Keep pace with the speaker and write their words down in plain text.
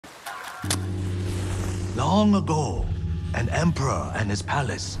Long ago, an emperor and his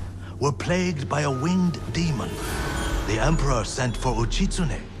palace were plagued by a winged demon. The emperor sent for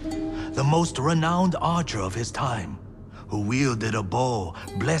Uchitsune, the most renowned archer of his time, who wielded a bow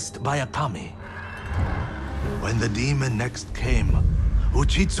blessed by a kami. When the demon next came,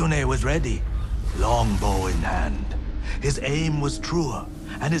 Uchitsune was ready, longbow in hand. His aim was truer,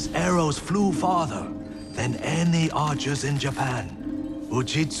 and his arrows flew farther than any archers in Japan.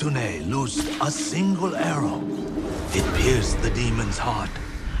 Uchitsune loosed a single arrow. It pierced the demon's heart.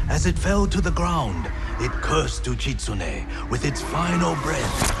 As it fell to the ground, it cursed Uchitsune with its final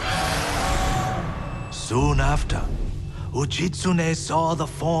breath. Soon after, Uchitsune saw the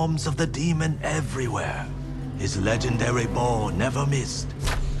forms of the demon everywhere. His legendary bow never missed,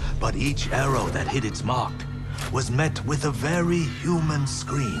 but each arrow that hit its mark was met with a very human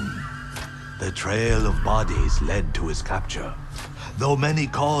scream. The trail of bodies led to his capture. Though many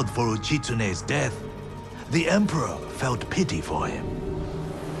called for Uchitsune's death, the emperor felt pity for him.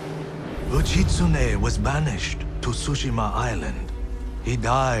 Uchitsune was banished to Tsushima Island. He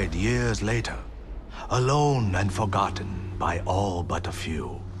died years later, alone and forgotten by all but a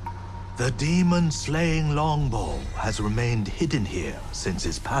few. The demon-slaying longbow has remained hidden here since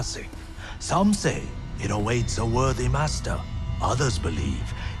his passing. Some say it awaits a worthy master. Others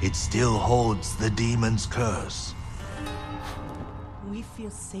believe it still holds the demon's curse. We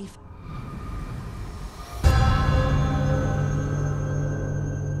feel safe.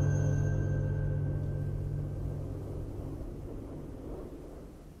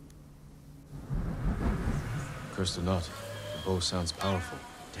 Cursed or not, the bow sounds powerful.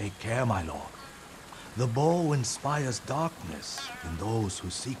 Take care, my lord. The bow inspires darkness in those who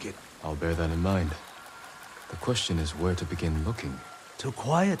seek it. I'll bear that in mind. The question is where to begin looking. To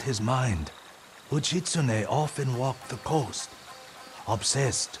quiet his mind, Uchitsune often walked the coast,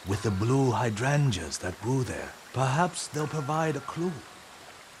 obsessed with the blue hydrangeas that grew there. Perhaps they'll provide a clue.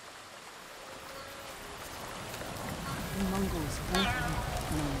 The Mongols won't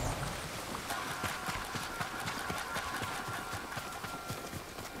have no luck.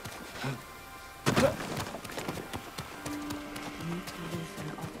 Need to live an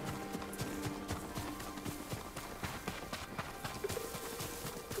offering.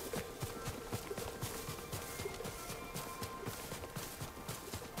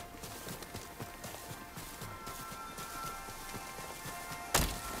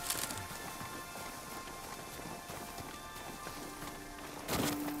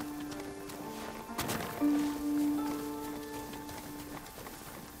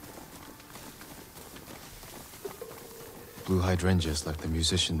 Blue hydrangeas like the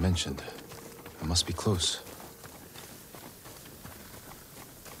musician mentioned. I must be close.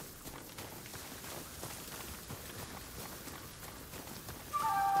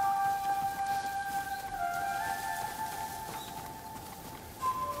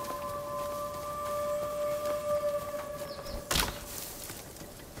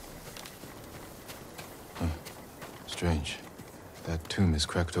 Strange. That tomb is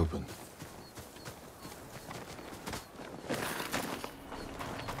cracked open.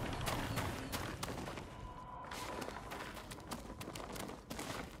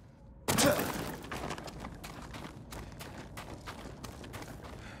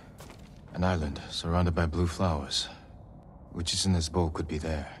 An island surrounded by blue flowers. Uchitsune's bow could be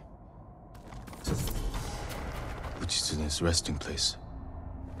there. Uchitsune's resting place.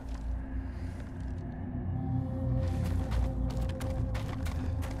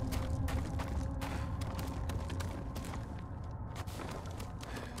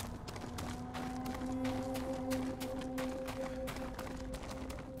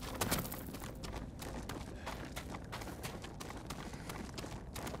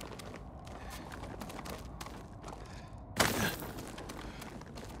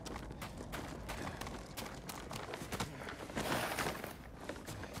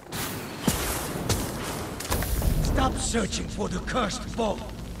 Stop searching for the cursed bow.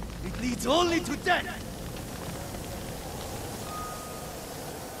 It leads only to death.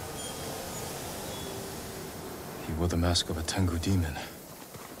 He wore the mask of a Tengu demon.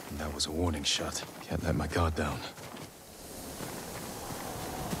 And that was a warning shot. Can't let my guard down.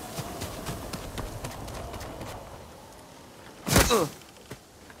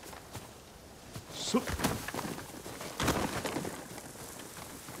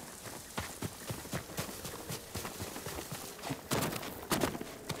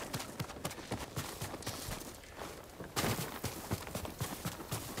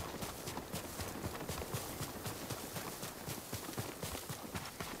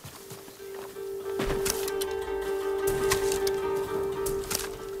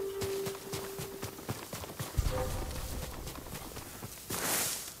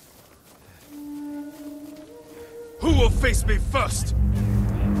 will face me first!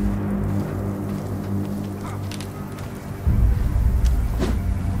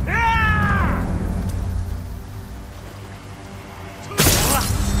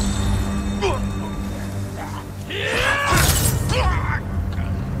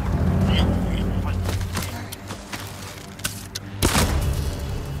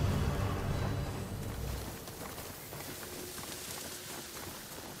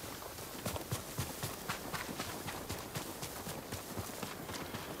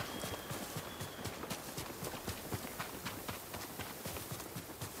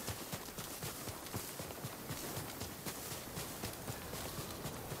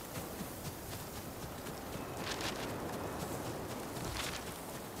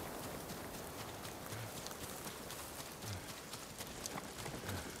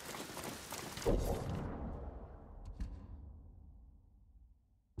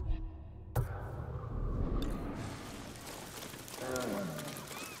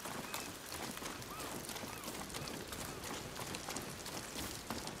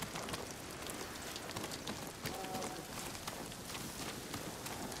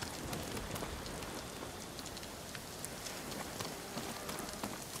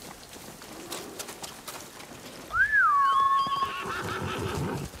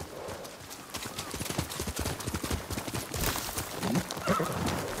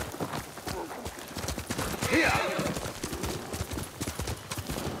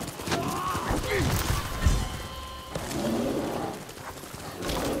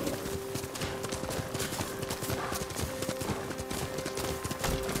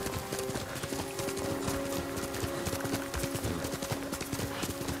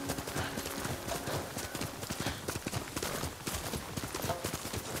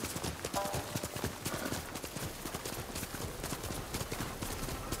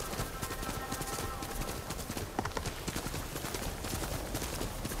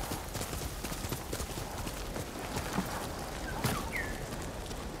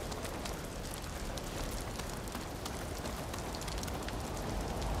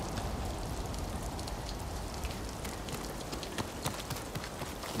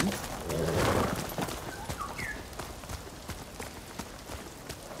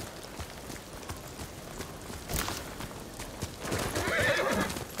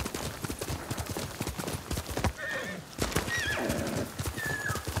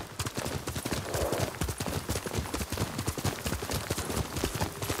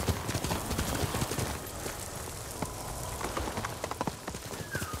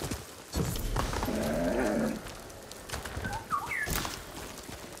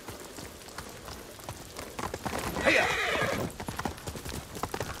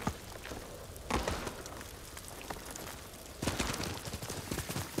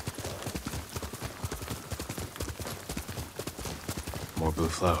 More blue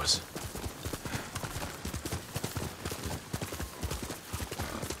flowers.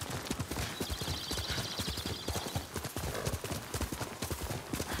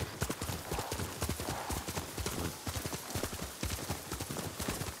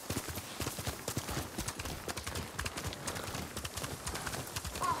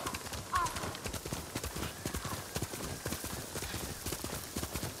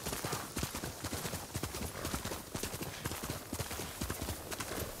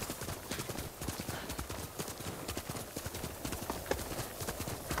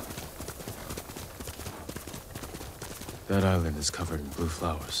 That island is covered in blue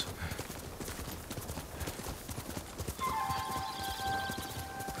flowers.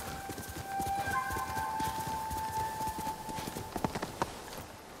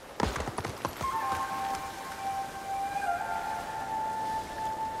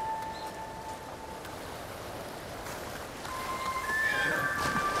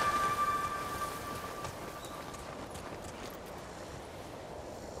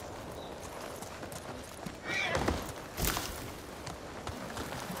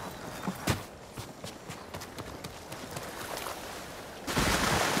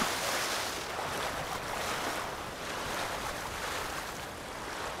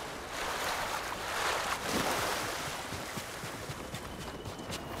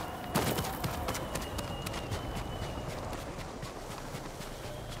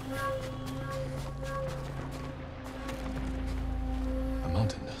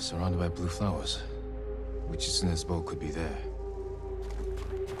 Surrounded by blue flowers. Which is in this boat could be there.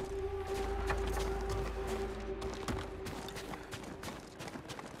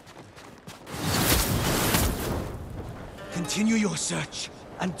 Continue your search,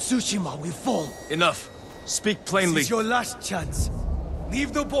 and Tsushima will fall. Enough. Speak plainly. This is your last chance.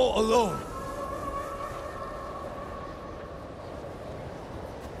 Leave the boat alone.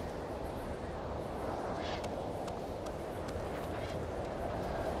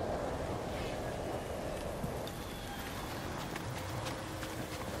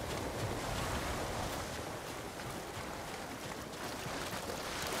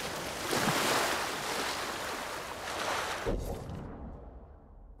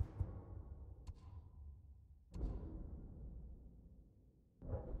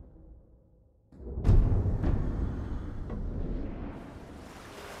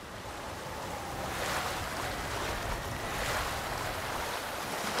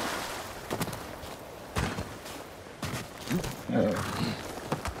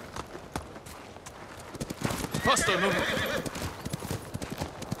 Faster, no.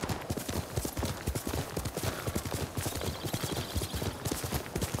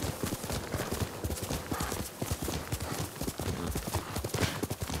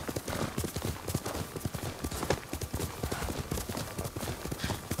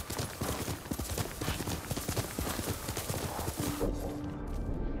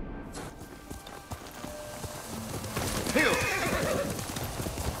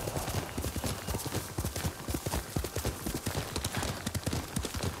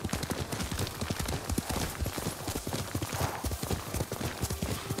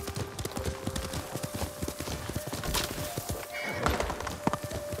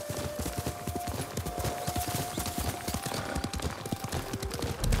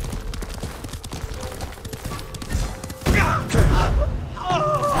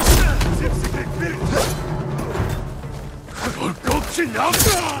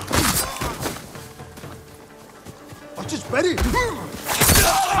 Just ready.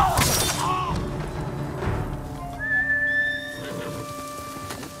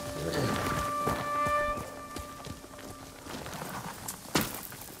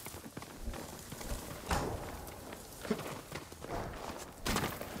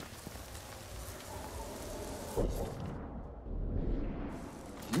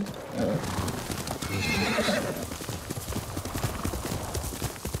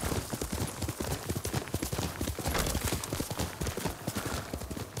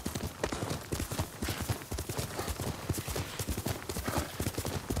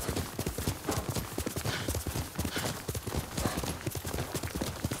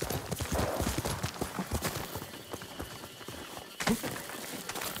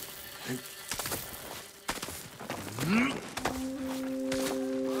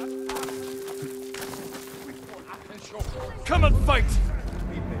 Come and fight!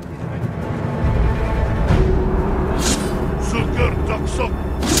 Sugar Doksok!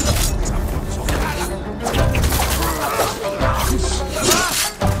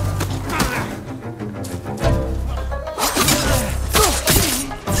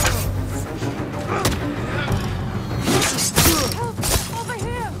 Over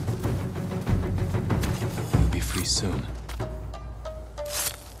here! We'll be free soon.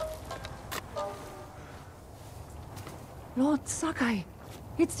 Lord Sakai,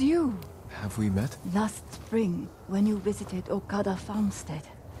 it's you. Have we met? Last spring, when you visited Okada Farmstead.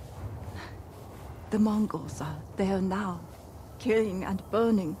 The Mongols are there now, killing and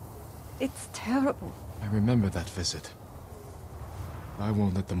burning. It's terrible. I remember that visit. I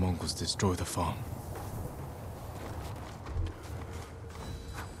won't let the Mongols destroy the farm.